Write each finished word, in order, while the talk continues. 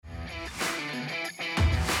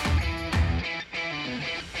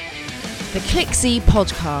The ClickZ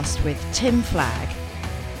podcast with Tim Flagg.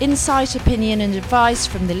 Insight, opinion and advice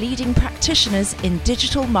from the leading practitioners in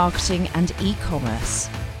digital marketing and e-commerce.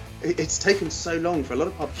 It's taken so long for a lot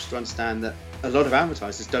of publishers to understand that a lot of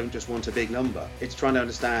advertisers don't just want a big number. It's trying to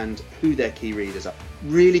understand who their key readers are,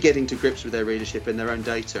 really getting to grips with their readership and their own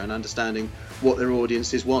data and understanding what their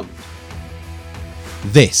audiences want.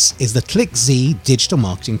 This is the ClickZ Digital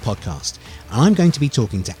Marketing Podcast, and I'm going to be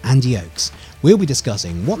talking to Andy Oakes. We'll be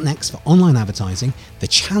discussing what next for online advertising, the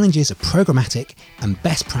challenges of programmatic, and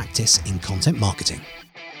best practice in content marketing.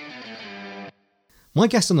 My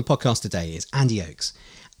guest on the podcast today is Andy Oakes.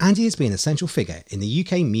 Andy has been a central figure in the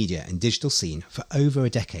UK media and digital scene for over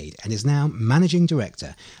a decade and is now Managing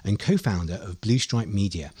Director and co-founder of Blue Stripe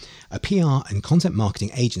Media, a PR and content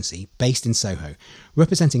marketing agency based in Soho,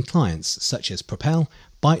 representing clients such as Propel,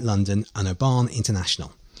 Byte London and Oban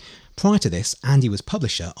International. Prior to this, Andy was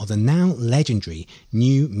publisher of the now legendary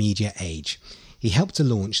New Media Age. He helped to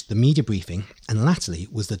launch The Media Briefing and latterly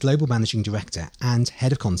was the Global Managing Director and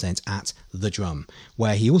Head of Content at The Drum,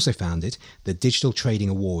 where he also founded the Digital Trading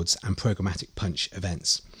Awards and Programmatic Punch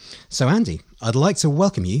events. So Andy, I'd like to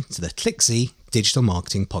welcome you to the ClickZ Digital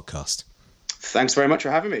Marketing Podcast. Thanks very much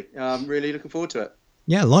for having me. I'm really looking forward to it.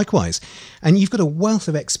 Yeah, likewise. And you've got a wealth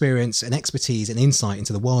of experience and expertise and insight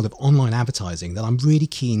into the world of online advertising that I'm really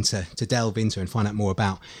keen to delve into and find out more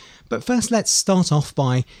about. But first, let's start off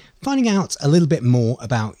by finding out a little bit more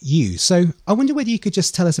about you. So I wonder whether you could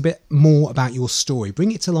just tell us a bit more about your story,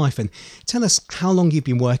 bring it to life and tell us how long you've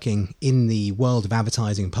been working in the world of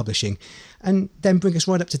advertising and publishing, and then bring us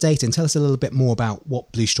right up to date and tell us a little bit more about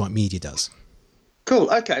what Blue Stripe Media does. Cool.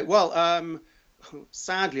 Okay. Well,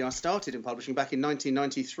 sadly, I started in publishing back in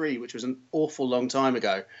 1993, which was an awful long time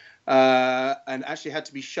ago, and actually had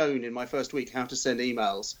to be shown in my first week how to send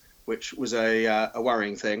emails, which was a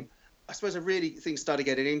worrying thing. I suppose things started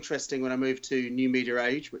getting interesting when I moved to New Media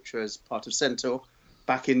Age, which was part of Centaur,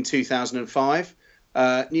 back in 2005.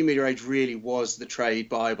 New Media Age really was the trade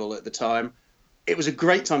Bible at the time. It was a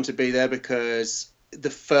great time to be there because the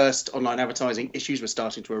first online advertising issues were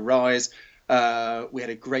starting to arise. We had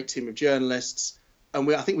a great team of journalists,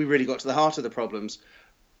 and I think we really got to the heart of the problems.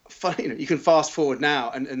 Funny, you can fast forward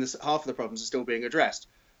now, and half of the problems are still being addressed.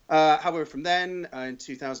 However, from then, in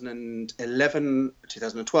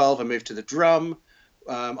 2012, I moved to The Drum.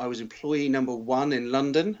 I was employee number 1 in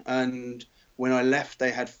London, and when I left,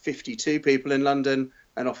 they had 52 people in London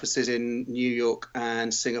and offices in New York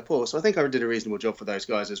and Singapore. So I think I did a reasonable job for those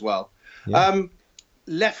guys as well. Yeah.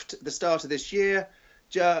 Left at the start of this year,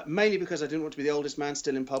 mainly because I didn't want to be the oldest man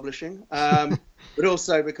still in publishing, but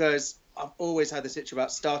also because I've always had this itch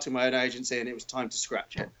about starting my own agency, and it was time to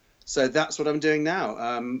scratch it. So that's what I'm doing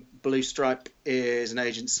now. Blue Stripe is an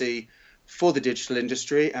agency for the digital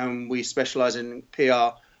industry, and we specialize in PR,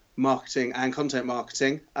 marketing and content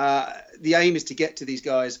marketing. The aim is to get to these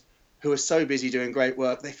guys who are so busy doing great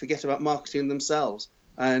work, they forget about marketing themselves.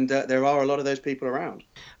 And there are a lot of those people around.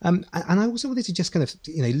 And I also wanted to just kind of,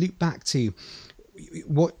 loop back to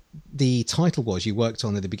what the title was you worked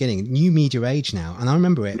on at the beginning, New Media Age now. And I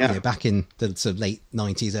remember it back in the sort of late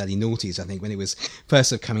 90s, early noughties, I think, when it was first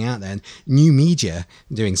sort of coming out then. New media,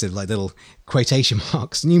 doing sort of like little quotation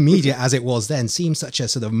marks, new media as it was then seems such a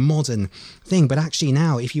sort of modern thing. But actually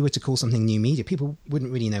now, if you were to call something new media, people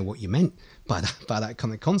wouldn't really know what you meant by that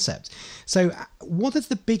kind of concept. So what are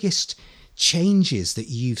the biggest changes that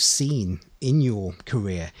you've seen in your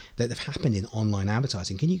career that have happened in online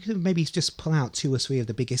advertising? Can you maybe just pull out 2 or 3 of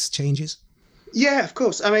the biggest changes? Yeah, of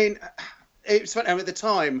course. I mean, it's funny. At the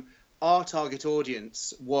time, our target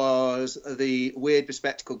audience was the weird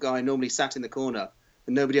bespectacled guy normally sat in the corner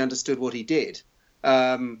and nobody understood what he did.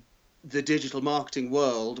 The digital marketing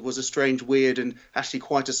world was a strange, weird and actually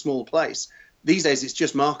quite a small place. These days, it's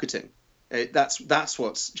just marketing. That's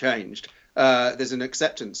what's changed. There's an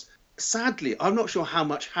acceptance. Sadly, I'm not sure how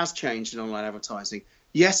much has changed in online advertising.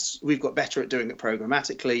 Yes, we've got better at doing it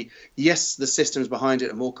programmatically. Yes, the systems behind it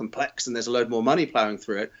are more complex and there's a load more money plowing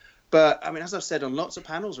through it. But I mean, as I've said on lots of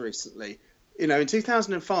panels recently, in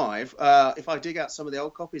 2005, if I dig out some of the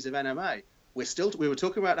old copies of NMA, we were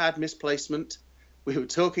talking about ad misplacement. We were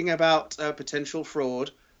talking about potential fraud.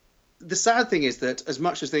 The sad thing is that as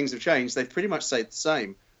much as things have changed, they've pretty much stayed the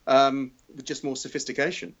same. With just more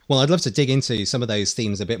sophistication. Well, I'd love to dig into some of those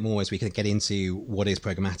themes a bit more as we can get into what is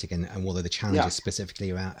programmatic and what are the challenges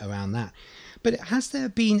specifically around that. But has there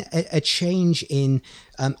been a change in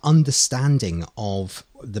understanding of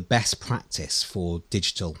the best practice for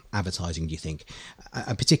digital advertising, do you think?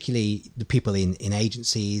 Particularly the people in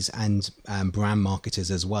agencies and brand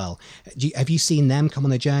marketers as well. Have you seen them come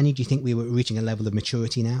on a journey? Do you think we were reaching a level of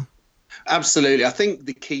maturity now? Absolutely. I think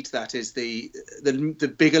the key to that is the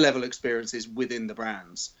bigger level experiences within the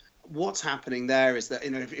brands. What's happening there is that,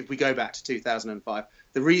 if we go back to 2005,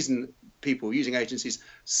 the reason people were using agencies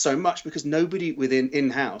so much because nobody within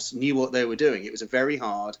in-house knew what they were doing. It was a very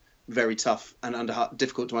hard, very tough and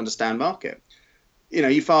difficult to understand market.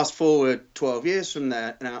 You fast forward 12 years from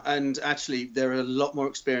there now, and actually there are a lot more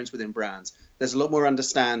experience within brands. There's a lot more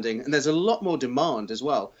understanding, and there's a lot more demand as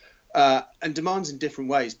well. And demands in different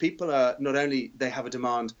ways. People are not only they have a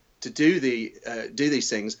demand to do these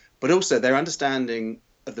things, but also their understanding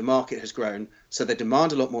of the market has grown. So they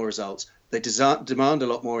demand a lot more results. They demand a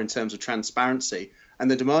lot more in terms of transparency, and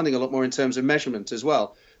they're demanding a lot more in terms of measurement as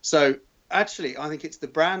well. So actually, I think it's the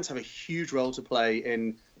brands have a huge role to play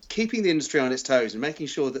in keeping the industry on its toes and making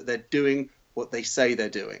sure that they're doing what they say they're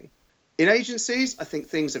doing. In agencies, I think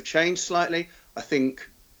things have changed slightly. I think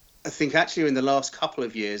actually in the last couple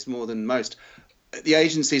of years, more than most, the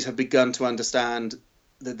agencies have begun to understand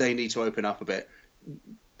that they need to open up a bit.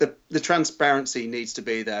 The transparency needs to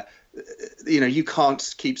be there. You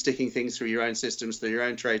can't keep sticking things through your own systems, through your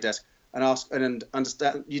own trade desk, and ask and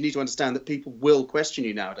understand. You need to understand that people will question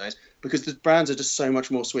you nowadays because the brands are just so much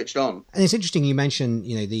more switched on. And it's interesting you mentioned,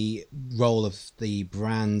 the role of the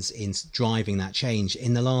brands in driving that change.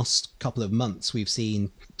 In the last couple of months, we've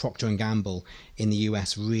seen Procter & Gamble in the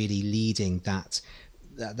US really leading that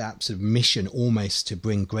sort of mission almost to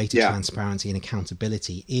bring greater transparency and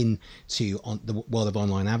accountability into the world of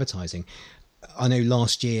online advertising. I know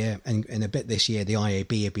last year and a bit this year, the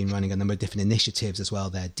IAB have been running a number of different initiatives as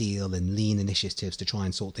well, their deal and lean initiatives to try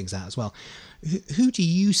and sort things out as well. Who do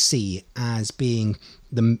you see as being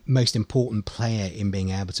the most important player in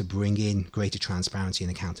being able to bring in greater transparency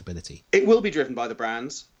and accountability? It will be driven by the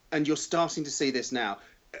brands, and you're starting to see this now,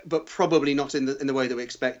 but probably not in the way that we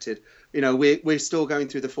expected. We're still going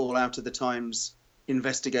through the fallout of the Times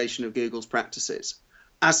investigation of Google's practices.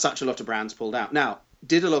 As such, a lot of brands pulled out. Now,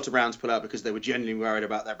 did a lot of brands pull out because they were genuinely worried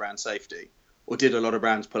about their brand safety? Or did a lot of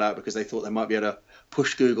brands pull out because they thought they might be able to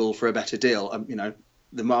push Google for a better deal?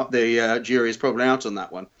 The jury is probably out on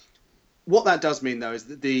that one. What that does mean, though, is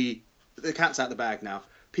that the cat's out the bag now.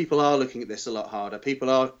 People are looking at this a lot harder. People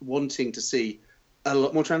are wanting to see a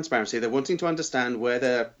lot more transparency. They're wanting to understand where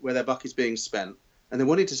their buck is being spent. And they're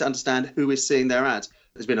wanting to understand who is seeing their ads.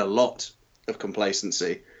 There's been a lot of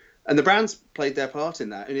complacency. And the brands played their part in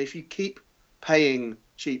that. And if you keep paying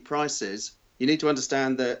cheap prices, you need to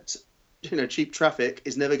understand that cheap traffic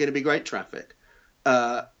is never going to be great traffic.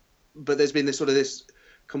 But there's been this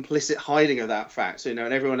complicit hiding of that fact. And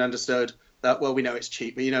everyone understood that, well, we know it's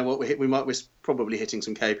cheap, but we're probably hitting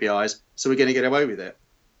some KPIs, so we're going to get away with it.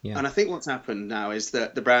 Yeah. And I think what's happened now is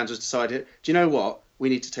that the brands have decided, do you know what? We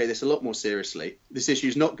need to take this a lot more seriously. This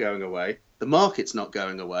issue's not going away. The market's not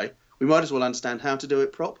going away. We might as well understand how to do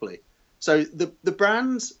it properly. So the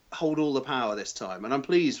brands hold all the power this time, and I'm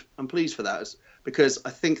pleased for that, because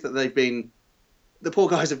I think that the poor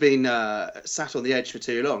guys have been sat on the edge for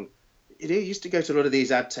too long. You used to go to a lot of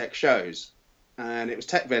these ad tech shows, and it was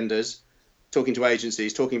tech vendors talking to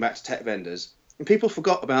agencies, talking back to tech vendors, and people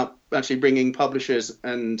forgot about actually bringing publishers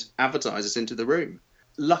and advertisers into the room.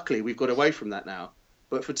 Luckily, we've got away from that now.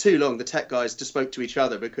 But for too long, the tech guys just spoke to each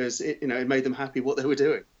other because it made them happy what they were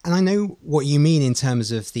doing. And I know what you mean in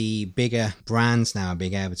terms of the bigger brands now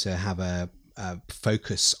being able to have a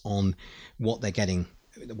focus on what they're getting,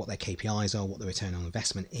 what their KPIs are, what the return on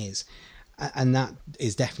investment is. And that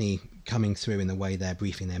is definitely coming through in the way they're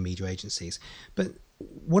briefing their media agencies. But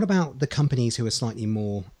what about the companies who are slightly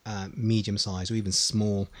more medium-sized or even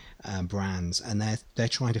small brands, and they're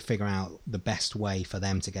trying to figure out the best way for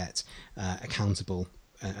them to get accountable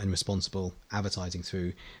and responsible advertising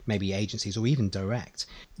through maybe agencies or even direct?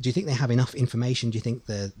 Do you think they have enough information? Do you think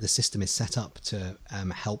the system is set up to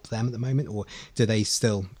help them at the moment, or do they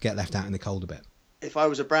still get left out in the cold a bit? If I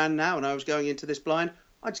was a brand now and I was going into this blind,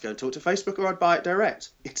 I'd just go and talk to Facebook, or I'd buy it direct.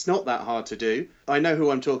 It's not that hard to do. I know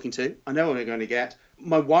who I'm talking to. I know what I'm going to get.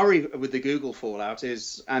 My worry with the Google fallout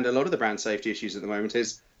is, and a lot of the brand safety issues at the moment,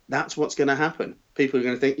 is that's what's going to happen. People are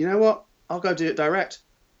going to think, you know what, I'll go do it direct,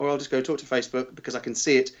 or I'll just go talk to Facebook because I can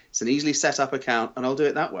see it. It's an easily set up account, and I'll do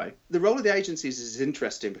it that way. The role of the agencies is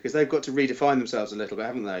interesting because they've got to redefine themselves a little bit,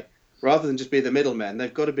 haven't they? Rather than just be the middlemen,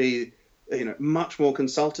 they've got to be much more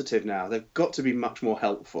consultative now. They've got to be much more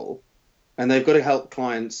helpful, and they've got to help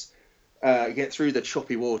clients get through the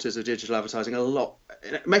choppy waters of digital advertising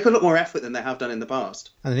make a lot more effort than they have done in the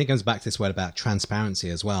past. And I think it comes back to this word about transparency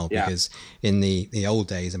as well, because in the old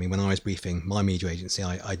days, I mean, when I was briefing my media agency,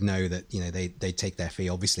 I'd know that, they'd take their fee,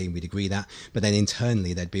 obviously, we'd agree that, but then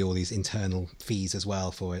internally there'd be all these internal fees as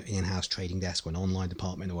well for an in-house trading desk or an online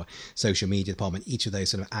department or a social media department, each of those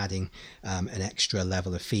sort of adding an extra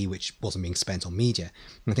level of fee which wasn't being spent on media.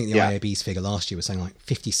 And I think the IAB's figure last year was saying like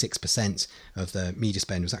 56% of the media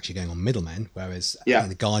spend was actually going on middlemen, whereas I think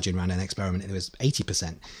the Guardian ran an experiment and it was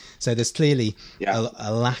 80%. So there's clearly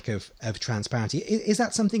a lack of transparency. Is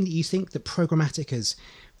that something that you think that programmatic has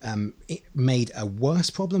made a worse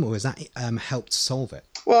problem, or has that helped solve it?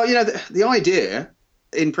 Well, the idea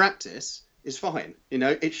in practice is fine.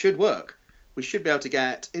 It should work. We should be able to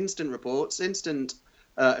get instant reports, instant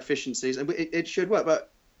efficiencies, and it should work.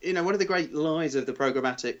 But one of the great lies of the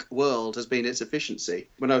programmatic world has been its efficiency.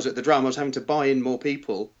 When I was at the Drum, I was having to buy in more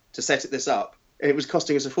people to set this up. It was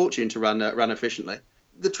costing us a fortune to run efficiently.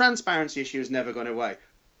 The transparency issue has never gone away.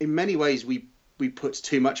 In many ways, we put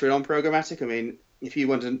too much of it on programmatic. I mean, if you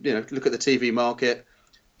want to look at the TV market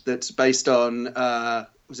that's based on,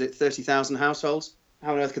 was it 30,000 households?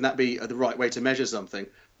 How on earth can that be the right way to measure something?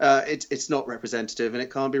 It's not representative and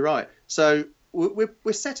it can't be right. So we're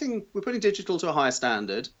putting digital to a higher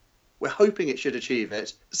standard. We're hoping it should achieve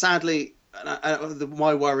it. Sadly,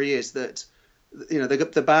 my worry is that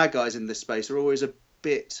the bad guys in this space are always a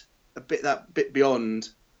bit beyond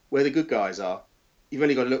where the good guys are. You've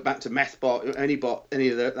only got to look back to MethBot, any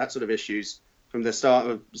of that sort of issues from the start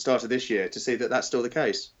of this year to see that that's still the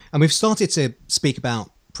case. And we've started to speak about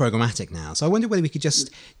programmatic now, so I wonder whether we could just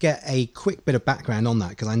get a quick bit of background on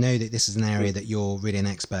that, because I know that this is an area that you're really an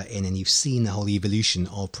expert in and you've seen the whole evolution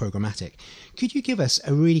of programmatic. Could you give us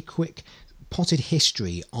a really quick potted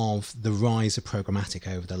history of the rise of programmatic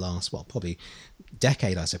over the last, probably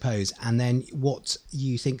decade, I suppose, and then what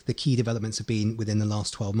you think the key developments have been within the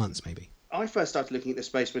last 12 months, maybe? I first started looking at this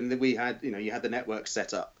space when we had, you had the networks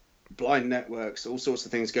set up, blind networks, all sorts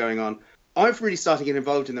of things going on. I've really started getting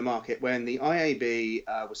involved in the market when the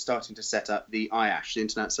IAB was starting to set up the IASH, the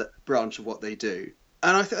Internet branch of what they do.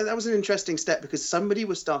 And I thought that was an interesting step because somebody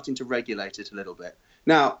was starting to regulate it a little bit.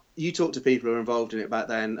 Now, you talk to people who were involved in it back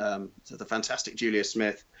then, so the fantastic Julia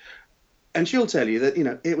Smith, and she'll tell you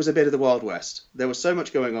that, it was a bit of the Wild West. There was so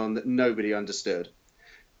much going on that nobody understood.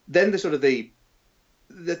 Then the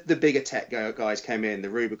bigger tech guys came in, the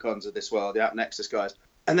Rubicons of this world, the AppNexus guys,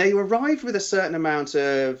 and they arrived with a certain amount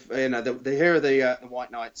of, here are the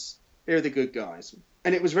white knights, here are the good guys.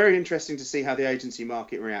 And it was very interesting to see how the agency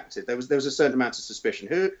market reacted. There was a certain amount of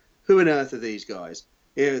suspicion. Who on earth are these guys?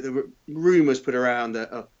 There were rumours put around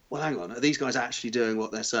that, well, hang on, are these guys actually doing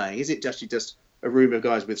what they're saying? Is it just a room of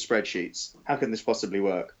guys with spreadsheets? How can this possibly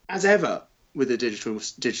work? As ever with the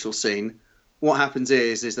digital scene, what happens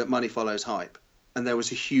is that money follows hype. And there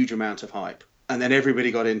was a huge amount of hype. And then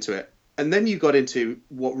everybody got into it. And then you got into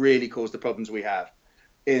what really caused the problems we have.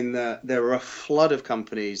 There were a flood of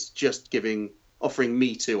companies just offering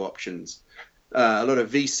Me Too options. A lot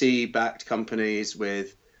of VC-backed companies who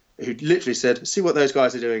literally said, see what those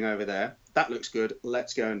guys are doing over there. That looks good.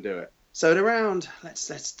 Let's go and do it. So at around,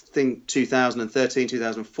 let's think 2013,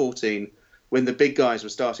 2014, when the big guys were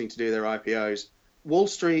starting to do their IPOs, Wall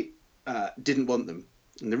Street didn't want them.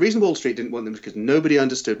 And the reason Wall Street didn't want them is because nobody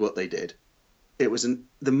understood what they did. It was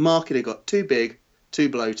the market had got too big, too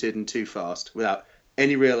bloated, and too fast without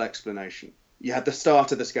any real explanation. You had the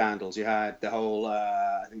start of the scandals. You had the whole,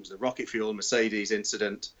 I think it was the rocket fuel Mercedes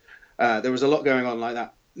incident. There was a lot going on like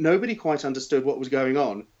that. Nobody quite understood what was going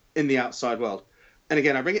on in the outside world. And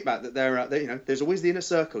again, I bring it back that there's always the inner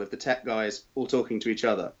circle of the tech guys all talking to each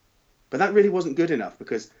other. But that really wasn't good enough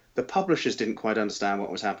because the publishers didn't quite understand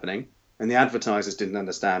what was happening and the advertisers didn't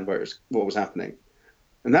understand what was happening.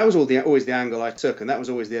 And that was always the angle I took, and that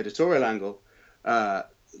was always the editorial angle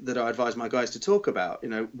that I advised my guys to talk about.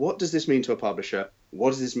 What does this mean to a publisher?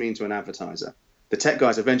 What does this mean to an advertiser? The tech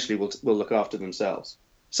guys eventually will look after themselves.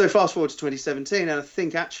 So fast forward to 2017, and I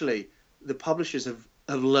think actually the publishers have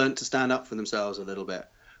learned to stand up for themselves a little bit.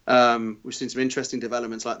 We've seen some interesting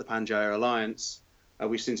developments like the Pangea Alliance.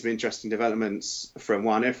 We've seen some interesting developments from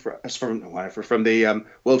from the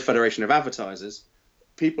World Federation of Advertisers.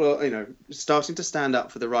 People are, starting to stand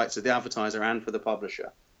up for the rights of the advertiser and for the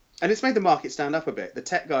publisher. And it's made the market stand up a bit. The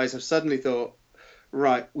tech guys have suddenly thought,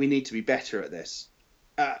 right, we need to be better at this.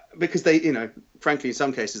 Because they, frankly, in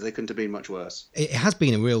some cases, they couldn't have been much worse. It has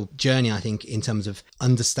been a real journey, I think, in terms of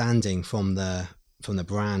understanding from the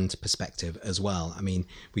brand perspective as well. I mean,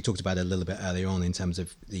 we talked about it a little bit earlier on in terms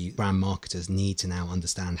of the brand marketers need to now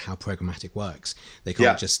understand how programmatic works. They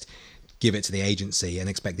can't just give it to the agency and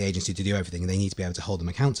expect the agency to do everything. They need to be able to hold them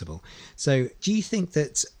accountable. So do you think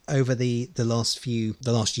that over the last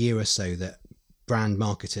year or so, that brand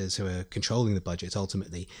marketers who are controlling the budget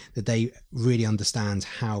ultimately, that they really understand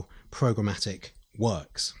how programmatic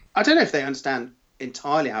works? I don't know if they understand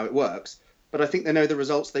entirely how it works, but I think they know the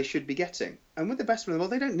results they should be getting. And with the best of them, well,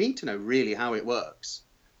 they don't need to know really how it works.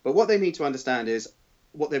 But what they need to understand is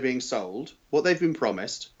what they're being sold, what they've been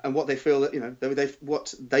promised, and what they feel that,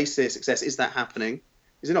 what they see as success. Is that happening?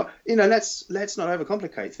 Is it not? Let's not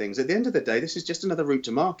overcomplicate things. At the end of the day, this is just another route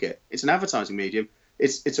to market. It's an advertising medium.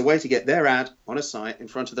 It's a way to get their ad on a site in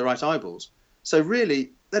front of the right eyeballs. So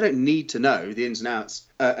really, they don't need to know the ins and outs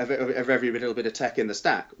of every little bit of tech in the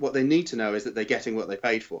stack. What they need to know is that they're getting what they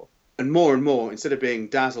paid for. And more, instead of being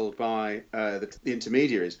dazzled by the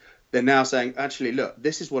intermediaries, they're now saying, actually, look,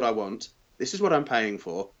 this is what I want. This is what I'm paying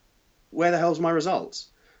for. Where the hell's my results?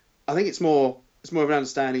 I think it's more of an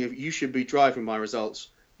understanding of you should be driving my results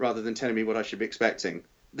rather than telling me what I should be expecting.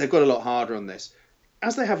 They've got a lot harder on this,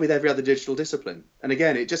 as they have with every other digital discipline. And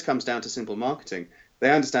again, it just comes down to simple marketing. They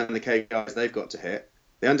understand the KPIs they've got to hit.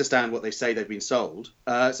 They understand what they say they've been sold.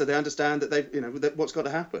 So they understand that what's got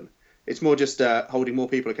to happen. It's more just holding more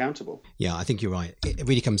people accountable. Yeah, I think you're right. It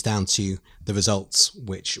really comes down to the results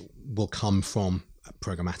which will come from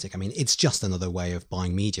programmatic. I mean, it's just another way of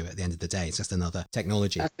buying media at the end of the day. It's just another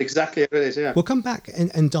technology. That's exactly what it is, yeah. We'll come back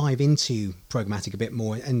and dive into programmatic a bit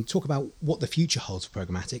more and talk about what the future holds for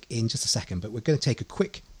programmatic in just a second, but we're going to take a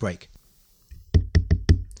quick break.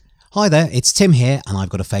 Hi there, it's Tim here, and I've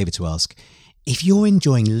got a favour to ask. If you're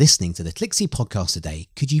enjoying listening to the Clicksy podcast today,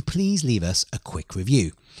 could you please leave us a quick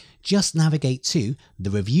review? Just navigate to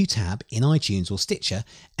the review tab in iTunes or Stitcher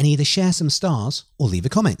and either share some stars or leave a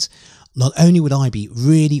comment. Not only would I be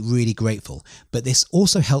really, really grateful, but this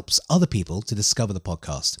also helps other people to discover the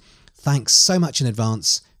podcast. Thanks so much in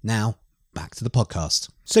advance. Now, back to the podcast.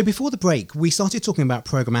 So before the break, we started talking about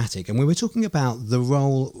programmatic, and we were talking about the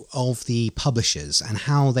role of the publishers and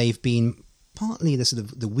how they've been partly the sort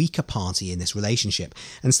of the weaker party in this relationship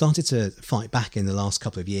and started to fight back in the last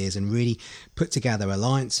couple of years and really put together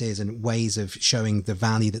alliances and ways of showing the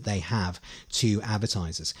value that they have to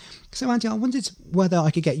advertisers. So Andy, I wondered whether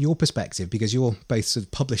I could get your perspective, because you're both sort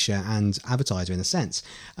of publisher and advertiser in a sense.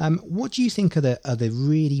 What do you think are the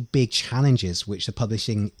really big challenges which the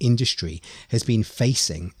publishing industry has been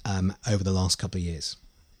facing over the last couple of years?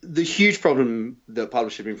 The huge problem that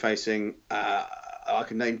publishers have been facing, I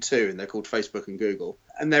can name two, and they're called Facebook and Google,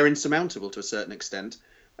 and they're insurmountable to a certain extent.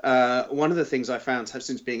 One of the things I found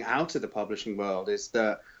since being out of the publishing world is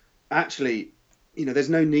that actually, there's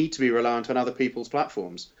no need to be reliant on other people's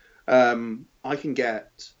platforms. I can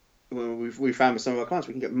get, we found with some of our clients,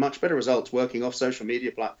 we can get much better results working off social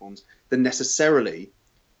media platforms than necessarily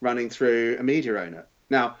running through a media owner.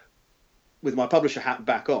 Now, with my publisher hat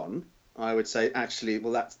back on, I would say actually,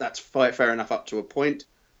 well, that's fair enough up to a point.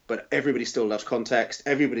 But everybody still loves context.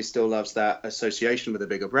 Everybody still loves that association with a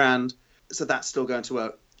bigger brand. So that's still going to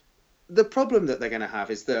work. The problem that they're going to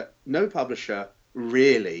have is that no publisher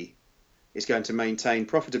really is going to maintain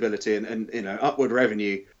profitability and upward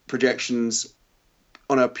revenue projections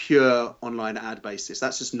on a pure online ad basis.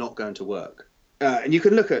 That's just not going to work. And you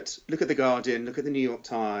can look at The Guardian, look at the New York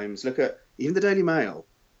Times, look at even the Daily Mail,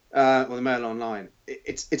 or the Mail Online.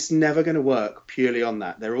 It's never going to work purely on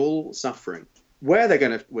that. They're all suffering. Where they're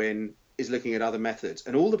going to win is looking at other methods,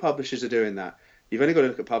 and all the publishers are doing that. You've only got to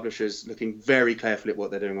look at publishers looking very carefully at what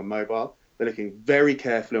they're doing on mobile. They're looking very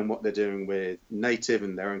carefully on what they're doing with native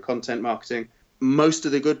and their own content marketing. Most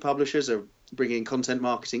of the good publishers are bringing content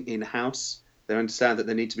marketing in-house. They understand that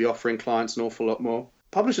they need to be offering clients an awful lot more.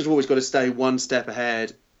 Publishers have always got to stay one step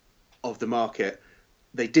ahead of the market.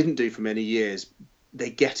 They didn't do for many years. They're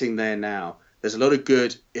getting there now. There's a lot of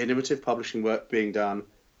good, innovative publishing work being done.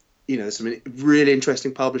 There's some really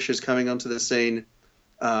interesting publishers coming onto the scene.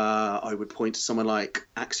 I would point to someone like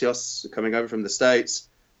Axios coming over from the States,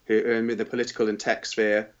 who are in the political and tech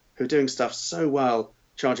sphere, who are doing stuff so well,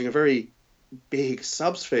 charging a very big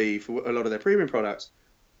subs fee for a lot of their premium products.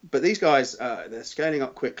 But these guys, they're scaling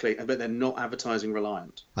up quickly, but they're not advertising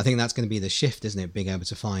reliant. I think that's going to be the shift, isn't it? Being able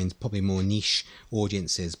to find probably more niche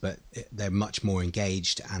audiences, but they're much more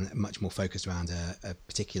engaged and much more focused around a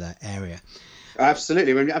particular area.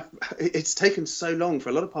 Absolutely. I mean, it's taken so long for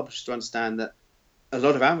a lot of publishers to understand that a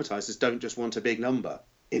lot of advertisers don't just want a big number.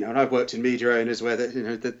 And I've worked in media owners where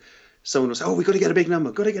someone will say, "Oh, we've got to get a big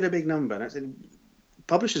number. And I said,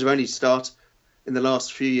 publishers have only in the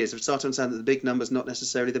last few years have started to understand that the big number is not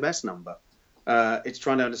necessarily the best number. It's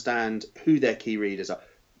trying to understand who their key readers are,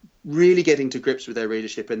 really getting to grips with their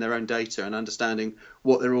readership and their own data and understanding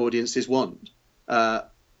what their audiences want.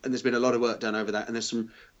 And there's been a lot of work done over that. And there's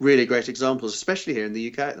some really great examples, especially here in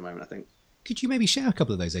the UK at the moment, I think. Could you maybe share a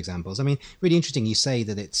couple of those examples? I mean, really interesting. You say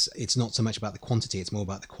that it's not so much about the quantity, it's more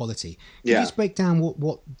about the quality. Could you just break down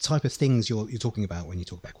what type of things you're talking about when you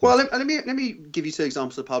talk about quality? Well, let me give you two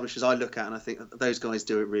examples of publishers I look at, and I think that those guys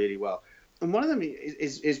do it really well. And one of them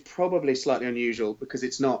is probably slightly unusual because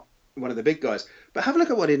it's not one of the big guys. But have a look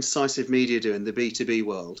at what Incisive Media do in the B2B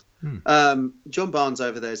world. John Barnes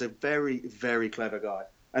over there is a very, very clever guy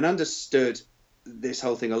and understood this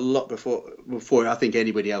whole thing a lot before I think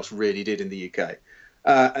anybody else really did in the UK.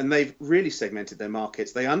 And they've really segmented their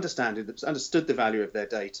markets. They understood the value of their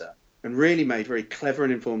data and really made very clever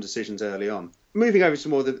and informed decisions early on. Moving over to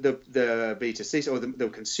more the B2C or the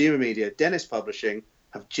consumer media, Dennis Publishing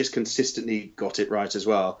have just consistently got it right as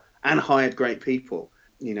well and hired great people.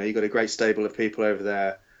 You know, you've got a great stable of people over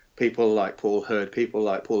there, people like Paul Hood, people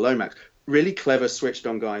like Paul Lomax, really clever switched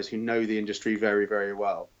on guys who know the industry very, very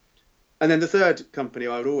well. And then the third company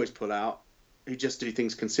I would always pull out, who just do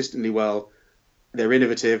things consistently well, they're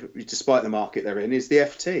innovative despite the market they're in, is the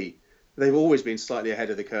FT. They've always been slightly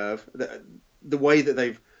ahead of the curve. The way that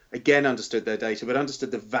they've, again, understood their data, but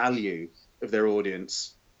understood the value of their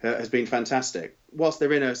audience has been fantastic. Whilst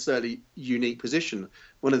they're in a slightly unique position,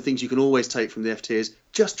 one of the things you can always take from the FT is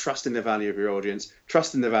just trust in the value of your audience,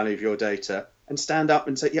 trust in the value of your data, and stand up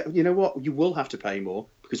and say, yeah, you know what, you will have to pay more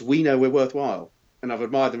because we know we're worthwhile. And I've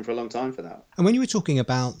admired them for a long time for that. And when you were talking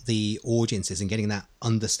about the audiences and getting that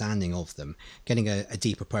understanding of them, getting a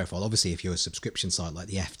deeper profile, obviously if you're a subscription site like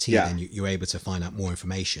the FT, then you're able to find out more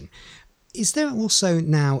information. Is there also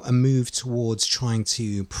now a move towards trying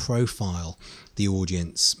to profile the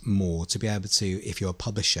audience more to be able to, if you're a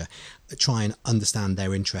publisher, try and understand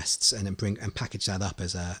their interests and package that up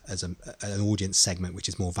as an audience segment which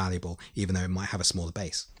is more valuable, even though it might have a smaller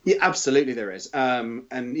base? Yeah, absolutely there is. And,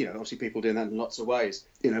 you know, obviously people doing that in lots of ways.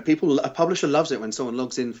 You know, a publisher loves it when someone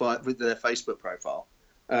logs in with their Facebook profile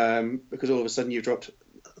because all of a sudden you've dropped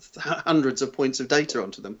hundreds of points of data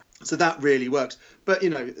onto them. So that really works. But, you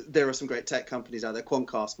know, there are some great tech companies out there.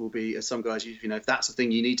 Quantcast will be, as some guys, you know, if that's a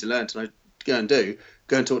thing you need to learn to go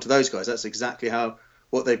and talk to those guys. That's exactly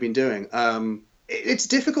what they've been doing. It's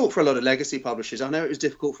difficult for a lot of legacy publishers. I know it was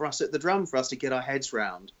difficult for us at The Drum, for us to get our heads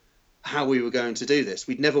round how we were going to do this.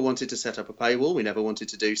 We'd never wanted to set up a paywall. We never wanted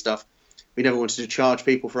to do stuff. We never wanted to charge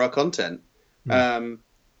people for our content. And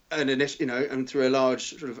through a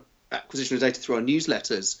large sort of acquisition of data through our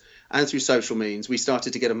newsletters and through social means, we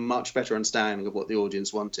started to get a much better understanding of what the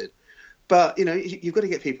audience wanted. But, you know, you've got to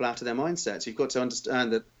get people out of their mindsets. You've got to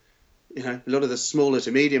understand that, you know, a lot of the smaller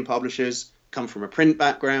to medium publishers come from a print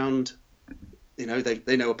background. You know,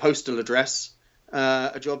 they know a postal address,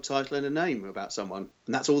 a job title and a name about someone.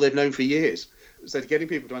 And that's all they've known for years. So getting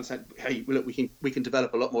people to understand, hey, look, we can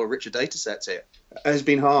develop a lot more richer data sets here has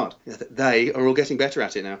been hard. They are all getting better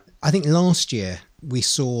at it now. I think last year we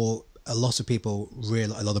saw a lot of people,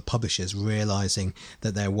 a lot of publishers realizing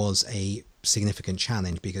that there was a significant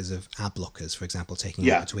challenge because of ad blockers, for example, taking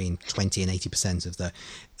up between 20 and 80% of the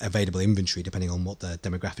available inventory, depending on what the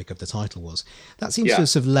demographic of the title was. That seems to have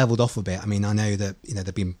sort of leveled off a bit. I mean, I know that, you know,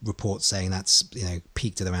 there've been reports saying that's, you know,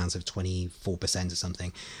 peaked at around sort of 24% or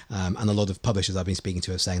something. And a lot of publishers I've been speaking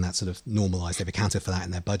to are saying that sort of normalized. They've accounted for that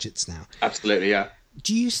in their budgets now. Absolutely, yeah.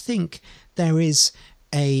 Do you think there is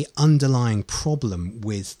a underlying problem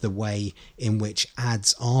with the way in which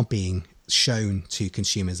ads are being shown to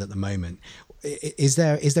consumers at the moment? Is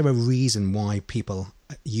there a reason why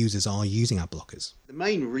users are using ad blockers? The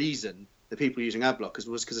main reason that people are using ad blockers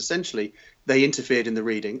was because essentially they interfered in the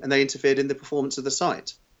reading and they interfered in the performance of the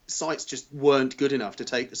site. Sites just weren't good enough to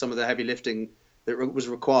take some of the heavy lifting that was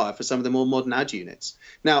required for some of the more modern ad units.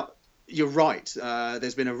 Now, you're right.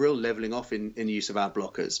 There's been a real leveling off in use of ad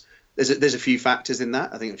blockers. There's a few factors in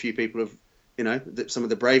that. I think a few people have, you know, some of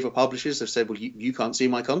the braver publishers have said, well, you can't see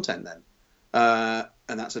my content then.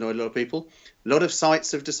 And that's annoyed a lot of people. A lot of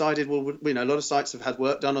sites have decided, well, you know, a lot of sites have had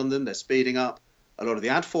work done on them. They're speeding up. A lot of the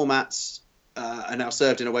ad formats are now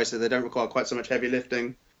served in a way so they don't require quite so much heavy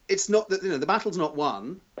lifting. It's not that, you know, the battle's not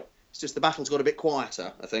won. It's just the battle's got a bit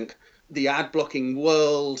quieter, I think. The ad blocking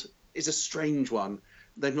world is a strange one.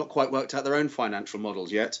 They've not quite worked out their own financial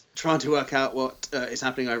models yet. Trying to work out what is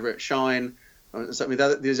happening over at Shine, certainly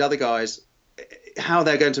these other guys, how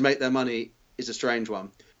they're going to make their money is a strange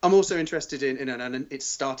one. I'm also interested in, and it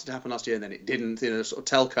started to happen last year and then it didn't, you know,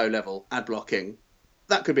 sort of telco level ad blocking.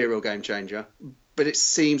 That could be a real game changer, but it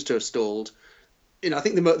seems to have stalled. You know, I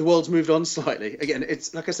think the world's moved on slightly. Again,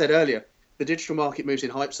 it's like I said earlier, the digital market moves in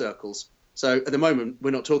hype circles. So at the moment,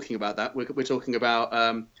 we're not talking about that. We're talking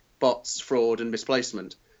about bots, fraud and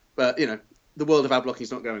misplacement. But, you know, the world of ad blocking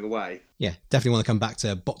is not going away. Yeah, definitely want to come back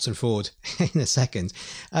to bots and fraud in a second.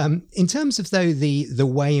 In terms of, though, the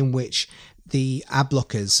way in which the ad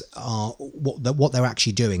blockers are, what they're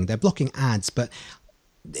actually doing, they're blocking ads, but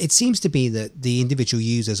it seems to be that the individual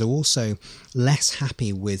users are also less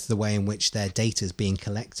happy with the way in which their data is being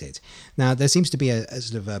collected. Now, there seems to be a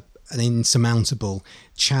sort of an insurmountable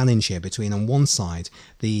challenge here between, on one side,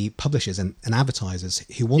 the publishers and advertisers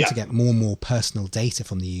who want to get more and more personal data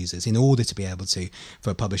from the users in order to be able to,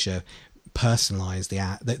 for a publisher, personalize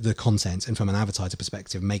the content, and from an advertiser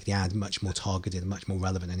perspective, make the ad much more targeted and much more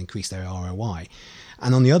relevant and increase their ROI.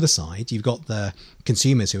 And on the other side, you've got the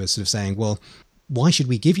consumers who are sort of saying, well, why should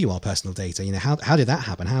we give you our personal data? You know, how did that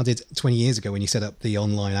happen? How did 20 years ago, when you set up the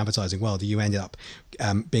online advertising world, you ended up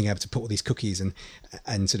being able to put all these cookies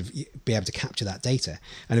and sort of be able to capture that data?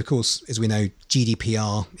 And of course, as we know,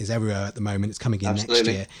 GDPR is everywhere at the moment. It's coming in next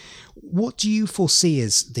year. What do you foresee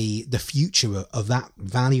as the future of that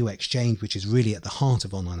value exchange, which is really at the heart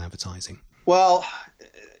of online advertising? Well,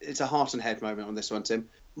 it's a heart and head moment on this one, Tim.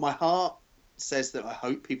 My heart says that I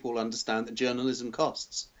hope people understand that journalism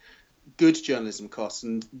costs. Good journalism costs,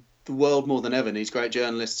 and the world more than ever needs great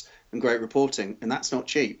journalists and great reporting, and that's not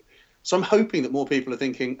cheap. So I'm hoping that more people are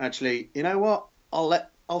thinking, actually, you know what? I'll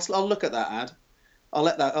look at that ad. I'll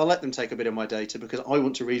let them take a bit of my data because I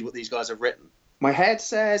want to read what these guys have written. My head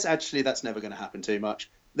says, actually, that's never going to happen too much.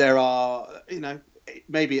 There are,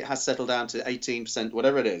 maybe it has settled down to 18%,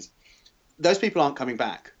 whatever it is. Those people aren't coming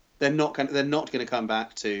back. They're not going to come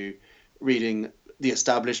back to reading the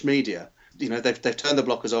established media. They've turned the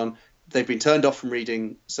blockers on. They've been turned off from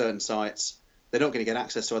reading certain sites. They're not going to get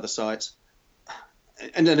access to other sites.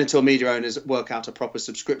 And then until media owners work out a proper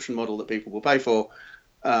subscription model that people will pay for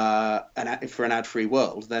an ad-free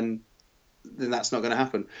world, then that's not going to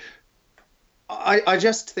happen. I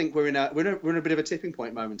just think we're in a bit of a tipping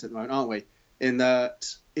point moment at the moment, aren't we? In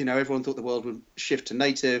that, everyone thought the world would shift to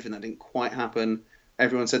native, and that didn't quite happen.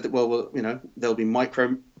 Everyone said that, there'll be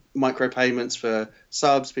micro payments for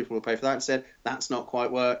subs. People will pay for that instead. That's not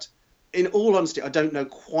quite worked. In all honesty, I don't know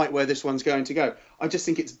quite where this one's going to go. I just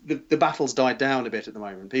think it's the battle's died down a bit at the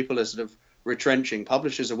moment. People are sort of retrenching.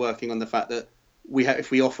 Publishers are working on the fact that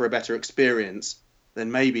if we offer a better experience,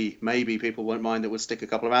 then maybe people won't mind that we'll stick a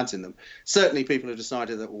couple of ads in them. Certainly, people have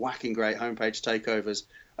decided that whacking great homepage takeovers,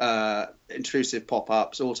 intrusive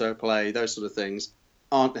pop-ups, autoplay, those sort of things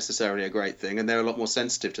aren't necessarily a great thing, and they're a lot more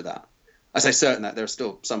sensitive to that. I say certain that there are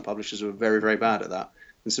still some publishers who are very, very bad at that,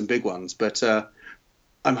 and some big ones. But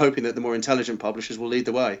I'm hoping that the more intelligent publishers will lead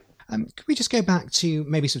the way. Could we just go back to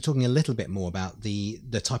maybe sort of talking a little bit more about the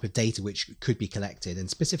type of data which could be collected, and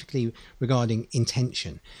specifically regarding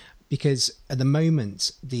intention? Because at the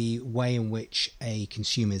moment, the way in which a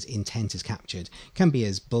consumer's intent is captured can be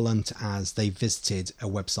as blunt as they visited a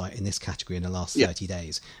website in this category in the last 30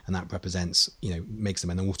 days. And that represents, makes them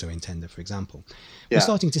an auto-intender, for example. We're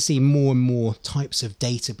starting to see more and more types of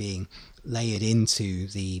data being layered into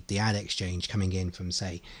the ad exchange, coming in from,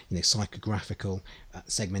 say, psychographical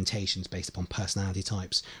segmentations based upon personality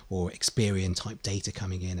types, or Experian type data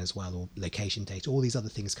coming in as well, or location data, all these other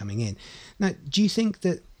things coming in. Now, do you think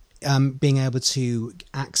that being able to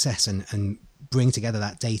access and bring together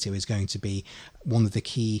that data is going to be one of the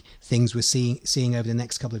key things we're seeing over the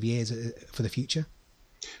next couple of years for the future?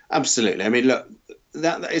 Absolutely. I mean, look,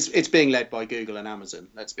 it's being led by Google and Amazon.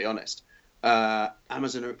 Let's be honest.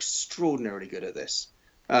 Amazon are extraordinarily good at this.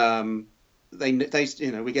 They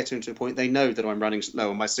we get into a point. They know that I'm running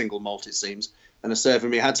low on my single malt, it seems, and are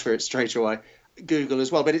serving me ads for it straight away. Google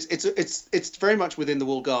as well, but it's very much within the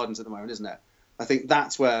walled gardens at the moment, isn't it? I think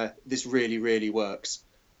that's where this really, really works.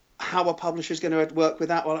 How are publishers going to work with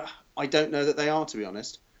that? Well, I don't know that they are, to be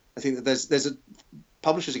honest. I think that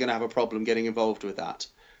publishers are going to have a problem getting involved with that.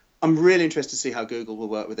 I'm really interested to see how Google will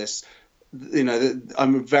work with this.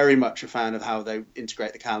 I'm very much a fan of how they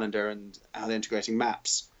integrate the calendar and how they're integrating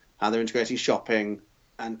maps, how they're integrating shopping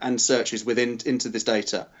and searches into this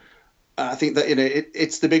data. I think that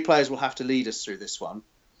it's the big players will have to lead us through this one.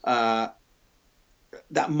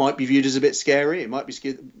 That might be viewed as a bit scary. It might be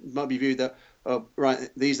viewed that,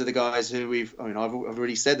 these are the guys who I've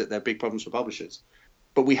already said that they're big problems for publishers,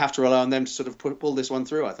 but we have to rely on them to sort of pull this one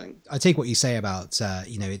through, I think. I take what you say about,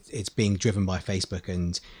 it's being driven by Facebook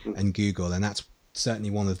and Google, and that's certainly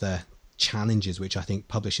one of the challenges which I think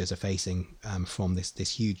publishers are facing from this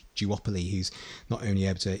huge duopoly who's not only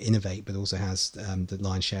able to innovate, but also has the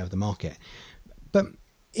lion's share of the market. But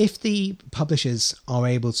if the publishers are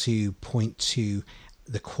able to point to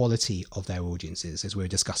the quality of their audiences, as we were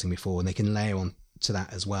discussing before, and they can layer on to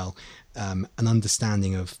that as well, an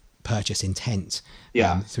understanding of purchase intent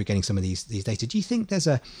Yeah. through getting some of these data. Do you think there's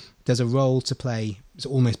a role to play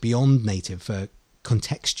almost beyond native for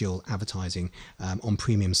contextual advertising on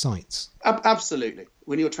premium sites? Absolutely.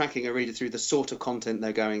 When you're tracking a reader through the sort of content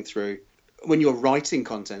they're going through, when you're writing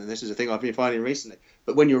content, and this is a thing I've been finding recently,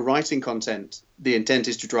 but when you're writing content, the intent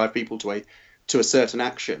is to drive people to a certain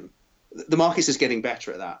action. The market is getting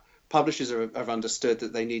better at that. Publishers have understood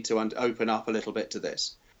that they need to open up a little bit to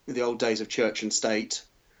this. The old days of church and state,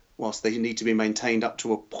 whilst they need to be maintained up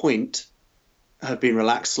to a point, have been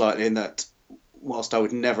relaxed slightly in that whilst I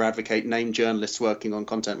would never advocate named journalists working on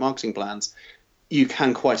content marketing plans, you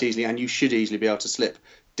can quite easily, and you should easily, be able to slip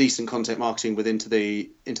decent content marketing into the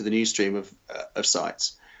news stream of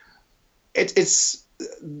sites. It's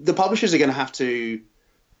the publishers are going to have to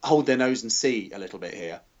hold their nose and see a little bit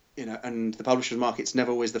here, and the publishers market's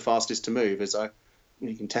never always the fastest to move, as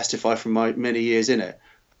you can testify from my many years in it.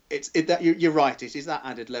 You're right. It is that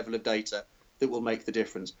added level of data that will make the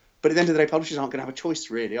difference. But at the end of the day, publishers aren't going to have a choice,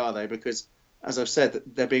 really, are they? Because, as I've said,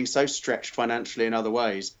 they're being so stretched financially in other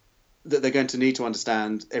ways that they're going to need to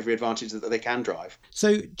understand every advantage that they can drive.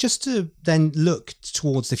 So just to then look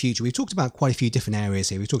towards the future, we've talked about quite a few different areas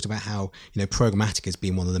here. We've talked about how programmatic has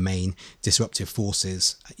been one of the main disruptive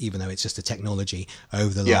forces, even though it's just a technology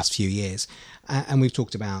over the last few years. And we've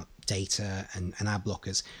talked about data and ad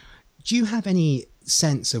blockers. Do you have any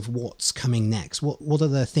sense of what's coming next? What are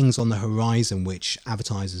the things on the horizon which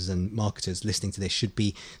advertisers and marketers listening to this should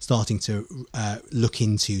be starting to look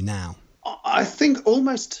into now? I think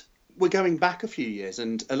almost we're going back a few years,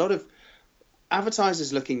 and a lot of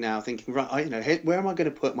advertisers looking now thinking, right, where am I going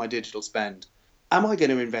to put my digital spend? Am I going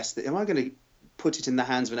to invest it? Am I going to put it in the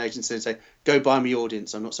hands of an agency and say, go buy me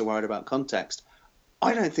audience, I'm not so worried about context?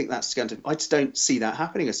 I don't think that's I just don't see that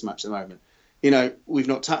happening as much at the moment. We've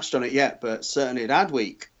not touched on it yet, but certainly at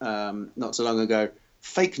Adweek, not so long ago,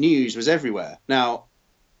 fake news was everywhere. Now,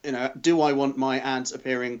 do I want my ads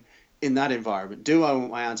appearing in that environment? Do I want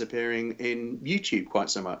my ads appearing in YouTube quite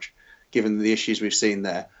so much, given the issues we've seen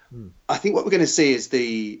there? I think what we're going to see is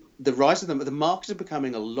the rise of them. The marketers are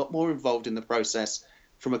becoming a lot more involved in the process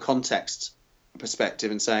from a context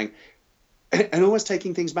perspective and saying, and almost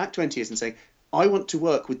taking things back 20 years and saying, I want to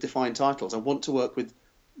work with defined titles. I want to work with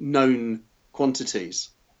known quantities.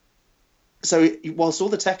 So whilst all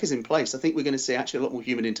the tech is in place, I think we're going to see actually a lot more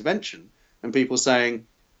human intervention and people saying,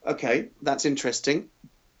 okay, that's interesting.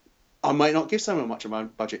 I might not give someone much of my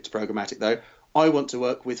budget to programmatic though. I want to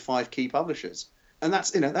work with 5 key publishers. And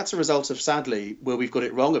that's a result of, sadly, where we've got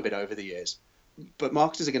it wrong a bit over the years. But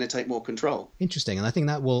marketers are going to take more control. Interesting. And I think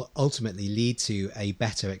that will ultimately lead to a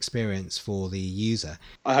better experience for the user.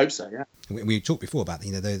 I hope so, yeah. We talked before about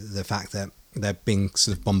the fact that they're being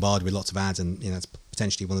sort of bombarded with lots of ads, and it's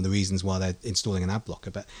potentially one of the reasons why they're installing an ad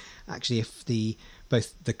blocker. But actually, if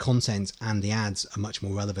both the content and the ads are much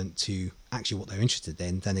more relevant to actually what they're interested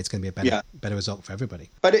in, then it's going to be a better result for everybody.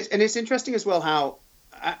 But it's interesting as well how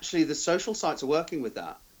actually the social sites are working with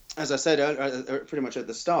that. As I said pretty much at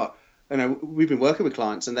the start, we've been working with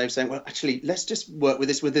clients and they've saying, well, actually, let's just work with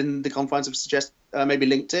this within the confines of maybe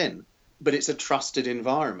LinkedIn, but it's a trusted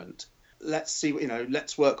environment. Let's see,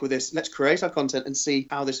 let's work with this. Let's create our content and see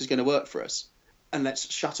how this is going to work for us, and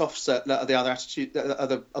let's shut off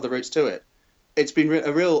the other routes to it. It's been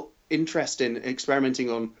a real interest in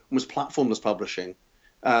experimenting on almost platformless publishing,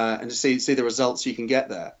 and to see the results you can get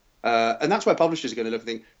there. And that's why publishers are going to look and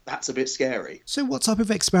think, that's a bit scary. So what type of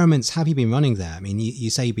experiments have you been running there? I mean, you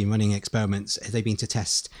say you've been running experiments. Have they been to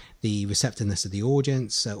test the receptiveness of the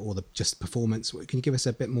audience or just performance? Can you give us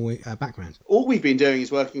a bit more background? All we've been doing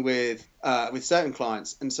is working with certain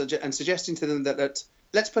clients and suggesting to them that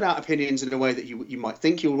let's put out opinions in a way that you might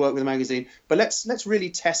think you'll work with a magazine, but let's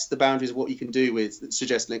really test the boundaries of what you can do with,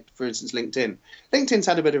 for instance, LinkedIn. LinkedIn's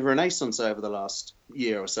had a bit of a renaissance over the last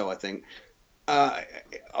year or so, I think.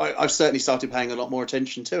 I've certainly started paying a lot more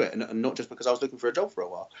attention to it, and not just because I was looking for a job for a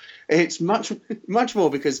while. It's much more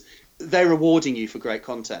because they're rewarding you for great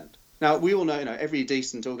content. Now, we all know, every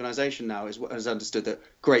decent organisation now has understood that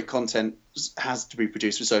great content has to be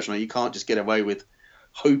produced for social. Now, you can't just get away with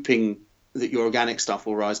hoping that your organic stuff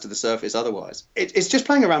will rise to the surface otherwise. It's just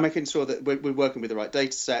playing around, making sure that we're working with the right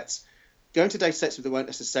data sets, going to data sets that weren't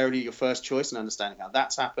necessarily your first choice and understanding how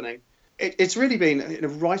that's happening. It's really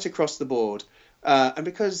been right across the board. And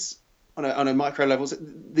because on a micro level,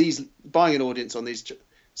 buying an audience on these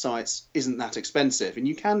sites isn't that expensive, and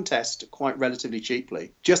you can test quite relatively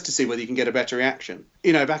cheaply just to see whether you can get a better reaction.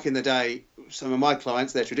 Back in the day, some of my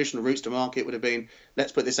clients, their traditional routes to market would have been,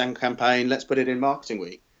 let's put this on campaign, let's put it in Marketing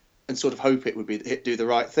Week, and sort of hope it would do the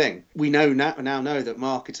right thing. We now know that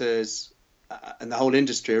marketers and the whole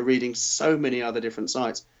industry are reading so many other different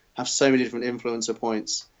sites, have so many different influencer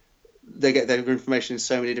points. They get their information in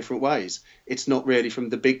so many different ways. It's not really from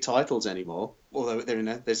the big titles anymore, although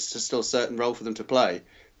there's still a certain role for them to play.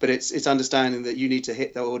 But it's understanding that you need to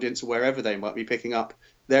hit their audience wherever they might be picking up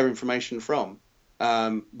their information from,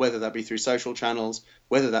 whether that be through social channels,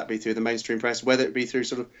 whether that be through the mainstream press, whether it be through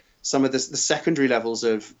sort of some of the secondary levels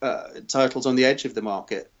of titles on the edge of the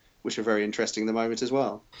market, which are very interesting at the moment as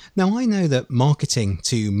well. Now, I know that marketing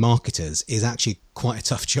to marketers is actually quite a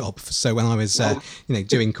tough job. So when I was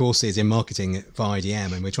doing courses in marketing for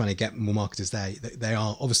IDM, and we're trying to get more marketers there, they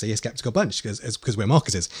are obviously a skeptical bunch because we're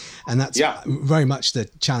marketers. And that's very much the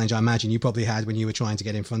challenge I imagine you probably had when you were trying to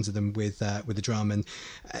get in front of them with the drum and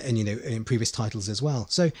in previous titles as well.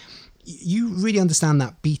 So you really understand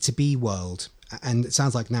that B2B world. And it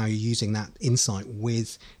sounds like now you're using that insight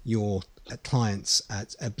with your clients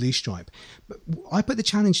at Blue Stripe. But I put the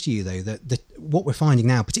challenge to you, though, that what we're finding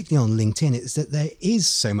now, particularly on LinkedIn, is that there is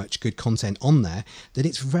so much good content on there that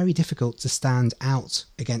it's very difficult to stand out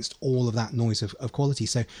against all of that noise of quality.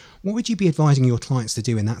 So what would you be advising your clients to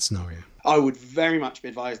do in that scenario? I would very much be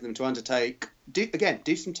advising them to undertake,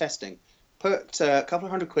 do some testing, put a couple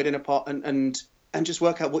of £100 in a pot and just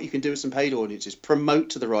work out what you can do with some paid audiences,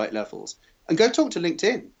 promote to the right levels, and go talk to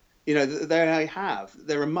LinkedIn.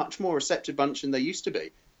 They're a much more receptive bunch than they used to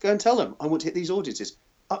be. Go and tell them, I want to hit these audiences.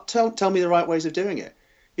 Tell me the right ways of doing it.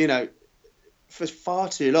 For far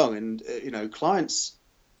too long, and clients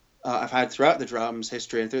I've had throughout the drums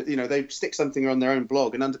history, and they stick something on their own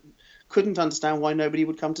blog and couldn't understand why nobody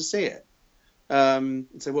would come to see it. And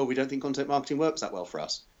say, well, we don't think content marketing works that well for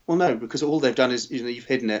us. Well, no, because all they've done is you've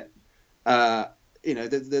hidden it. The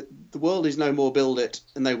world is no more build it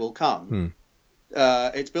and they will come.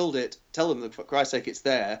 It's build it, tell them that for Christ's sake it's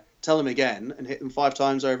there, tell them again, and hit them 5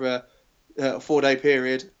 times over a 4-day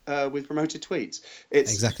period with promoted tweets.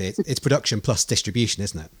 Exactly. It's production plus distribution,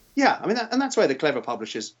 isn't it? Yeah, I mean, that's where the clever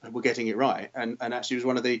publishers were getting it right. And actually was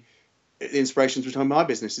one of the inspirations behind my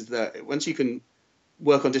business, is that once you can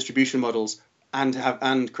work on distribution models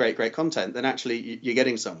and create great content, then actually you're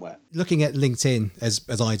getting somewhere. Looking at LinkedIn, as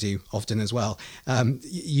I do often as well,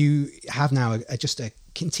 you have now just a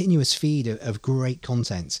continuous feed of great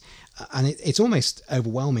content, and it's almost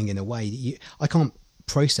overwhelming in a way. I can't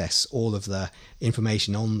process all of the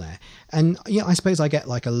information on there, and I suppose I get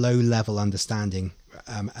like a low level understanding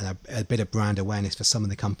and a bit of brand awareness for some of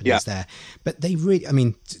the companies there, but they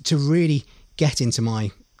really, to really get into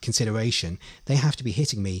my consideration, they have to be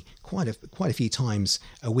hitting me quite a few times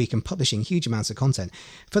a week and publishing huge amounts of content.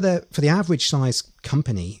 For the average size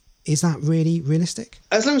company, is that really realistic?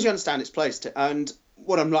 As long as you understand its place, and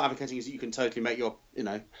what I'm not advocating is that you can totally make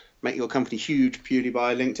your company huge purely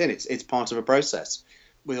by LinkedIn. It's part of a process.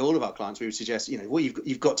 With all of our clients, we would suggest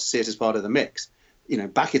you've got to see it as part of the mix.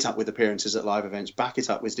 Back it up with appearances at live events, back it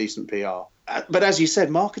up with decent PR. But as you said,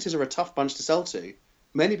 marketers are a tough bunch to sell to.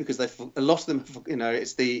 Mainly because a lot of them,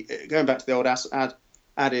 it's going back to the old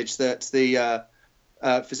adage that the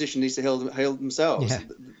physician needs to heal themselves.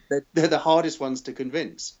 Yeah. They're the hardest ones to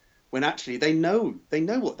convince, when actually they know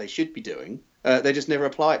what they should be doing. They just never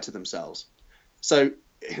apply it to themselves. So,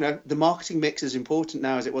 the marketing mix is important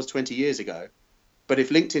now as it was 20 years ago. But if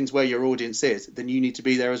LinkedIn's where your audience is, then you need to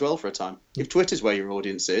be there as well for a time. If Twitter's where your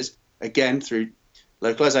audience is, again, through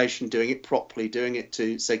localization, doing it properly, doing it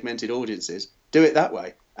to segmented audiences, do it that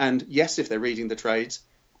way. And yes, if they're reading the trades,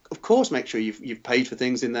 of course, make sure you've paid for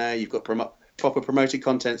things in there, you've got proper promoted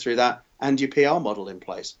content through that, and your PR model in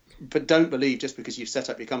place. But don't believe just because you've set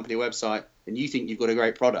up your company website and you think you've got a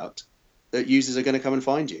great product that users are going to come and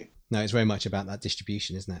find you. No, it's very much about that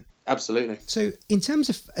distribution, isn't it? Absolutely. So in terms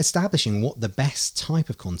of establishing what the best type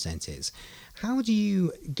of content is, how do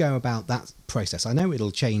you go about that process? I know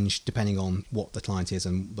it'll change depending on what the client is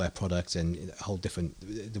and their product and a whole different,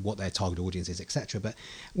 what their target audience is, etc. But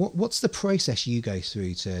what's the process you go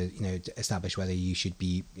through to establish whether you should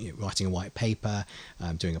be writing a white paper,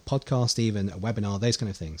 doing a podcast, even a webinar, those kind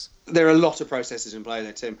of things? There are a lot of processes in play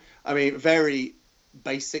there, Tim. Very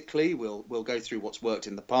basically, we'll go through what's worked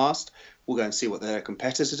in the past. We'll go and see what their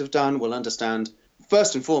competitors have done. We'll understand,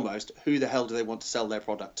 first and foremost, who the hell do they want to sell their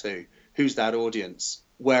product to? Who's that audience?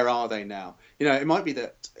 Where are they now? It might be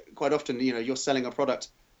that quite often, you're selling a product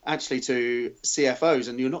actually to CFOs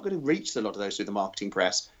and you're not going to reach a lot of those through the marketing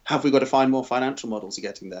press. Have we got to find more financial models of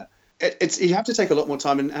getting there? You have to take a lot more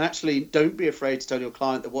time and actually don't be afraid to tell your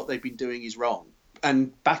client that what they've been doing is wrong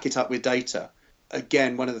and back it up with data.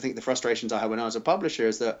 Again, one of the frustrations I had when I was a publisher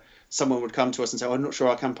is that someone would come to us and say, I'm not sure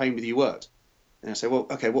our campaign with you worked. And I say, well,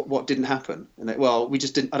 okay, what didn't happen? And they, well, we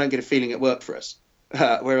just didn't, I don't get a feeling it worked for us.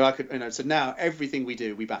 Where I could, so now everything we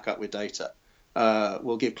do, we back up with data.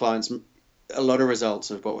 will give clients a lot of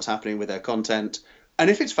results of what was happening with their content. And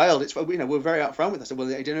if it's failed, we're very upfront with us. Well,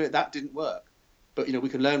 that didn't work, but we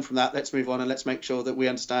can learn from that. Let's move on and let's make sure that we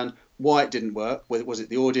understand why it didn't work. Was it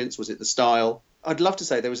the audience? Was it the style? I'd love to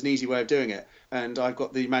say there was an easy way of doing it, and I've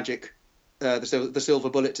got the magic, the silver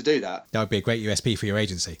bullet to do that. That would be a great USP for your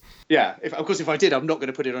agency. Yeah, of course, if I did, I'm not going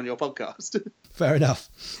to put it on your podcast. Fair enough.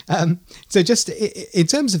 So just in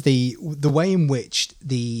terms of the way in which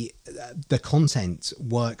the content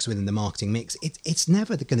works within the marketing mix, it's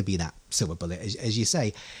never going to be that silver bullet, as you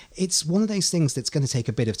say. It's one of those things that's going to take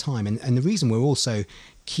a bit of time. And the reason we're also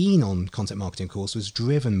keen on content marketing, of course, was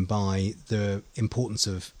driven by the importance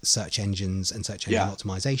of search engines and search engine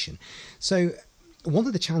optimization. So one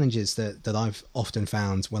of the challenges that I've often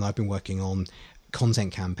found when I've been working on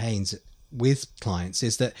content campaigns with clients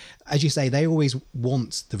is that, as you say, they always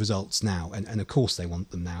want the results now. And of course they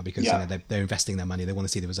want them now because they're investing their money. They want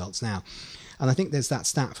to see the results now. And I think there's that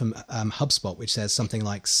stat from HubSpot, which says something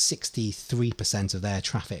like 63% of their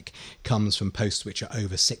traffic comes from posts which are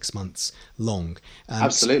over 6 months long.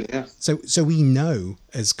 Absolutely, yeah. So we know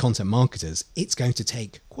as content marketers, it's going to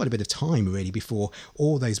take quite a bit of time really before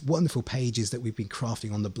all those wonderful pages that we've been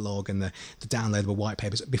crafting on the blog and the downloadable white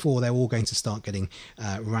papers, before they're all going to start getting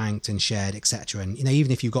ranked and shared, etc. And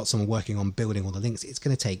even if you've got someone working on building all the links, it's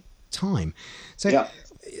going to take time. So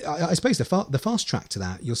I suppose the fast track to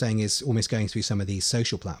that, you're saying, is almost going through some of these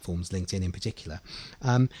social platforms, LinkedIn in particular.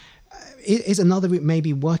 Is another route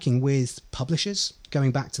maybe working with publishers,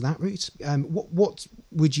 going back to that route? What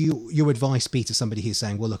would your advice be to somebody who's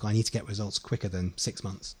saying, well, look, I need to get results quicker than 6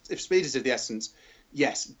 months? If speed is of the essence,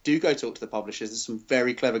 yes, do go talk to the publishers. There's some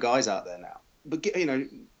very clever guys out there now. But,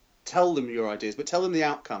 tell them your ideas, but tell them the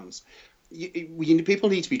outcomes. People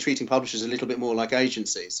need to be treating publishers a little bit more like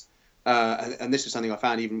agencies. And this is something I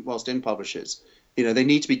found even whilst in publishers. They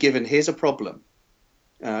need to be given, here's a problem,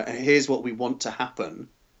 and here's what we want to happen.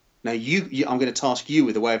 Now, I'm going to task you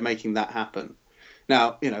with a way of making that happen.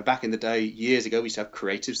 Now, back in the day, years ago, we used to have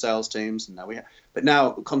creative sales teams, and but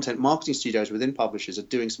now content marketing studios within publishers are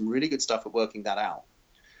doing some really good stuff at working that out.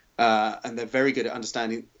 And they're very good at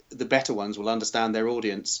understanding. The better ones will understand their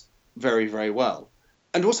audience very, very well.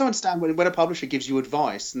 And also understand when a publisher gives you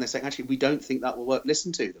advice and they're saying, actually, we don't think that will work,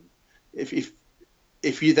 listen to them. If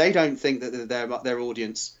they don't think that their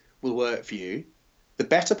audience will work for you, the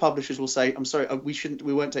better publishers will say, I'm sorry,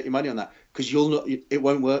 we won't take your money on that because it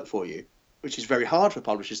won't work for you, which is very hard for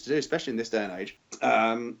publishers to do, especially in this day and age.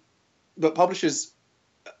 But publishers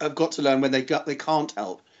have got to learn when they can't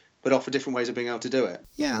help, but offer different ways of being able to do it.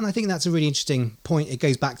 Yeah, and I think that's a really interesting point. It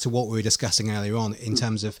goes back to what we were discussing earlier on in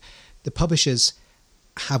terms of the publishers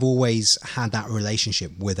have always had that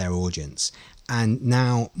relationship with their audience. And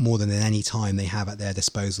now, more than at any time, they have at their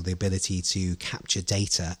disposal the ability to capture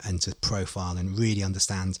data and to profile and really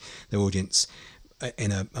understand their audience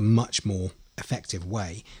in a much more effective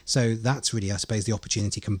way. So that's really, I suppose, the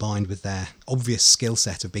opportunity combined with their obvious skill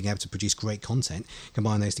set of being able to produce great content.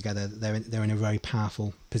 Combine those together, they're in a very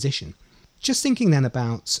powerful position. Just thinking then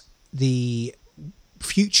about the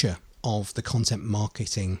future of the content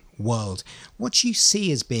marketing world, what do you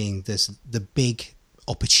see as being the big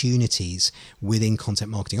opportunities within content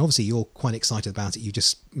marketing? Obviously, you're quite excited about it. You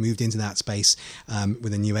just moved into that space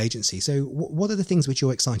with a new agency. So what are the things which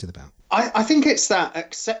you're excited about? I think it's that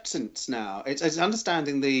acceptance now. It's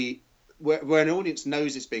understanding where an audience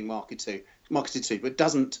knows it's being marketed to, but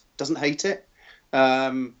doesn't hate it.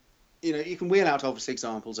 You can wheel out obviously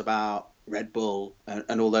examples about Red Bull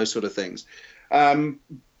and all those sort of things.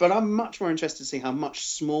 But I'm much more interested to see how much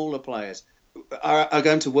smaller players are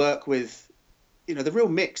going to work with the real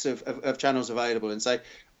mix of channels available,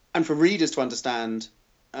 and for readers to understand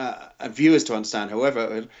and viewers to understand,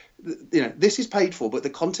 however, this is paid for, but the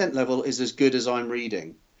content level is as good as I'm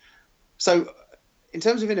reading. So in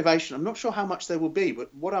terms of innovation, I'm not sure how much there will be,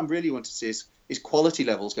 but what I really want to see is quality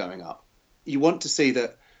levels going up. You want to see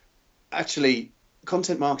that actually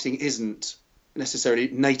content marketing isn't necessarily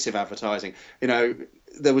native advertising.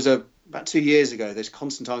 There was about 2 years ago, there's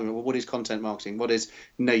constant argument, well, what is content marketing? What is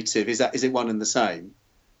native? Is it one and the same?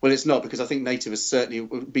 Well, it's not, because I think native has certainly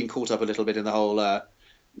been caught up a little bit in the whole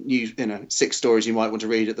news, 6 stories you might want to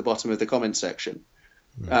read at the bottom of the comment section.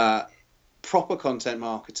 Right. Proper content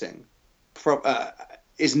marketing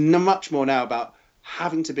is much more now about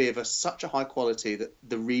having to be of such a high quality that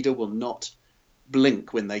the reader will not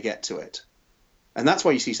blink when they get to it. And that's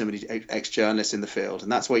why you see so many ex-journalists in the field,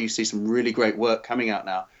 and that's why you see some really great work coming out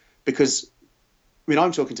now. Because,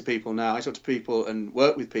 I'm talking to people now, I talk to people and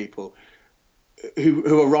work with people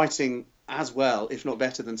who are writing as well, if not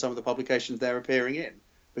better, than some of the publications they're appearing in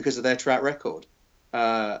because of their track record.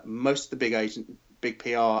 most of the big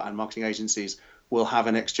PR and marketing agencies will have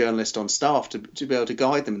an ex-journalist on staff to be able to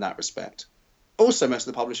guide them in that respect. Also, most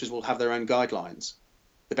of the publishers will have their own guidelines.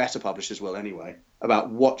 The better publishers will anyway, about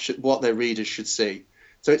what their readers should see.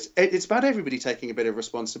 So it's about everybody taking a bit of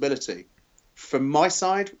responsibility. From my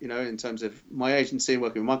side, in terms of my agency and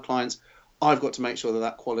working with my clients, I've got to make sure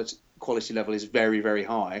that quality level is very, very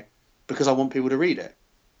high because I want people to read it.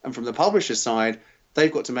 And from the publisher's side,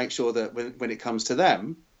 they've got to make sure that when it comes to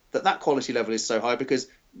them, that quality level is so high because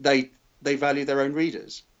they value their own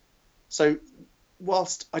readers. So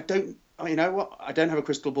whilst I don't have a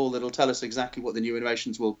crystal ball that'll tell us exactly what the new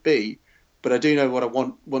innovations will be, but I do know what I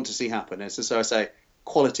want to see happen. And so I say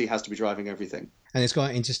quality has to be driving everything. And it's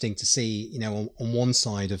quite interesting to see, on one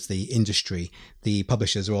side of the industry, the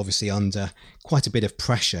publishers are obviously under quite a bit of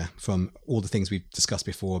pressure from all the things we've discussed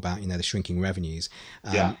before about, the shrinking revenues.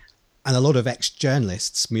 And a lot of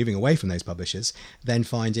ex-journalists moving away from those publishers, then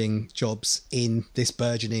finding jobs in this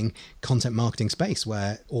burgeoning content marketing space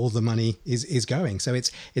where all the money is going. So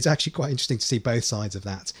it's actually quite interesting to see both sides of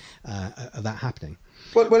that happening.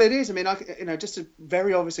 Well, it is. I mean, just a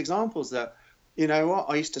very obvious examples that,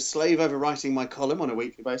 I used to slave over writing my column on a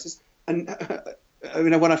weekly basis. And,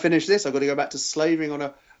 when I finish this, I've got to go back to slaving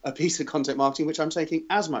on a piece of content marketing, which I'm taking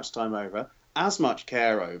as much time over, as much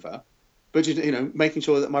care over, but, making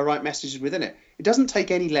sure that my right message is within it. It doesn't take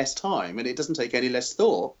any less time and it doesn't take any less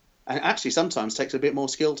thought. And it actually sometimes takes a bit more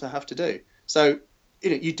skill to have to do. So,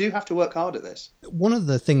 you do have to work hard at this. One of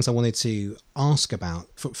the things I wanted to ask about,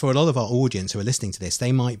 for a lot of our audience who are listening to this,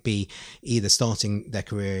 they might be either starting their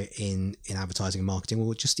career in advertising and marketing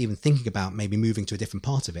or just even thinking about maybe moving to a different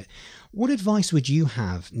part of it. What advice would you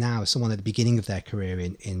have now as someone at the beginning of their career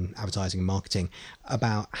in advertising and marketing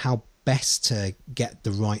about how best to get the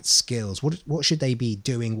right skills? What should they be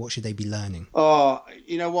doing? What should they be learning? Oh,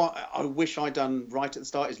 you know what I wish I'd done right at the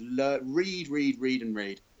start is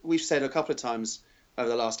read. We've said a couple of times over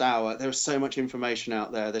the last hour, there is so much information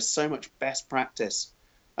out there. There's so much best practice.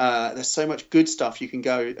 There's so much good stuff you can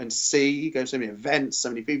go and see. You go to so many events, so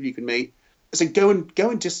many people you can meet. So go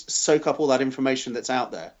and just soak up all that information that's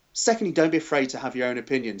out there. Secondly, don't be afraid to have your own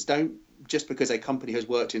opinions. Don't, just because a company has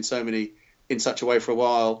worked in such a way for a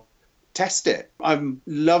while, test it. I've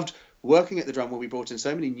loved working at the Drum where we brought in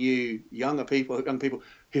so many new young people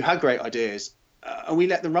who had great ideas, and we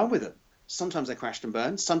let them run with them. Sometimes they crashed and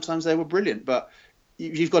burned. Sometimes they were brilliant, but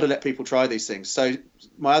you've got to let people try these things. So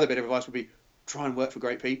my other bit of advice would be try and work for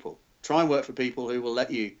great people. Try and work for people who will let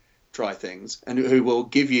you try things and who will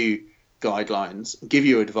give you guidelines, give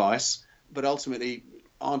you advice, but ultimately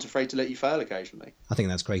aren't afraid to let you fail occasionally. I think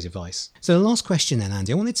that's great advice. So the last question then,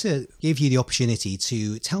 Andy, I wanted to give you the opportunity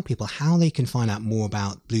to tell people how they can find out more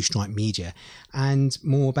about Blue Stripe Media and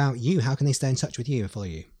more about you. How can they stay in touch with you and follow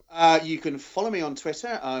you? You can follow me on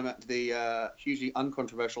Twitter. I'm at the hugely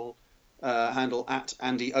uncontroversial handle at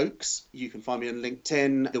Andy Oakes. You can find me on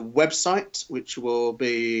LinkedIn. The website, which will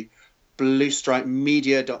be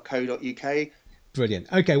bluestripemedia.co.uk.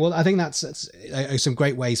 Brilliant. Okay, well, I think that's some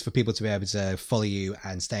great ways for people to be able to follow you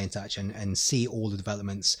and stay in touch and see all the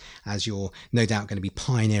developments as you're no doubt going to be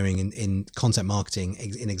pioneering in content marketing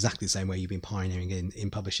in exactly the same way you've been pioneering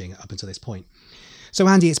in publishing up until this point. So,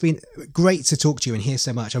 Andy, it's been great to talk to you and hear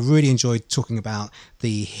so much. I've really enjoyed talking about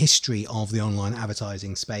the history of the online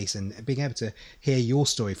advertising space and being able to hear your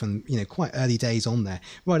story from, quite early days on there,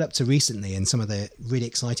 right up to recently, and some of the really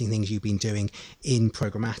exciting things you've been doing in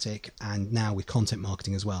programmatic and now with content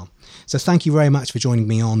marketing as well. So thank you very much for joining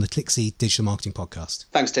me on the ClickZ Digital Marketing Podcast.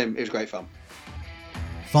 Thanks, Tim. It was great fun.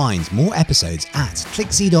 Find more episodes at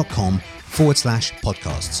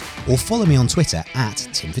clickz.com/podcasts or follow me on Twitter at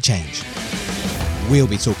Tim4Change. We'll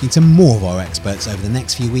be talking to more of our experts over the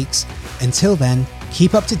next few weeks. Until then,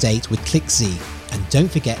 keep up to date with ClickZ and don't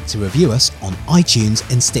forget to review us on iTunes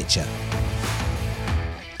and Stitcher.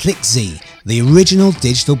 ClickZ, the original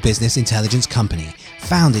digital business intelligence company,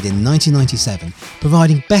 founded in 1997,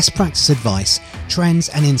 providing best practice advice, trends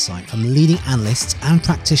and insight from leading analysts and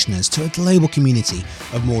practitioners to a global community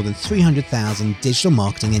of more than 300,000 digital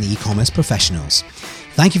marketing and e-commerce professionals.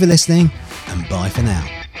 Thank you for listening and bye for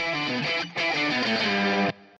now.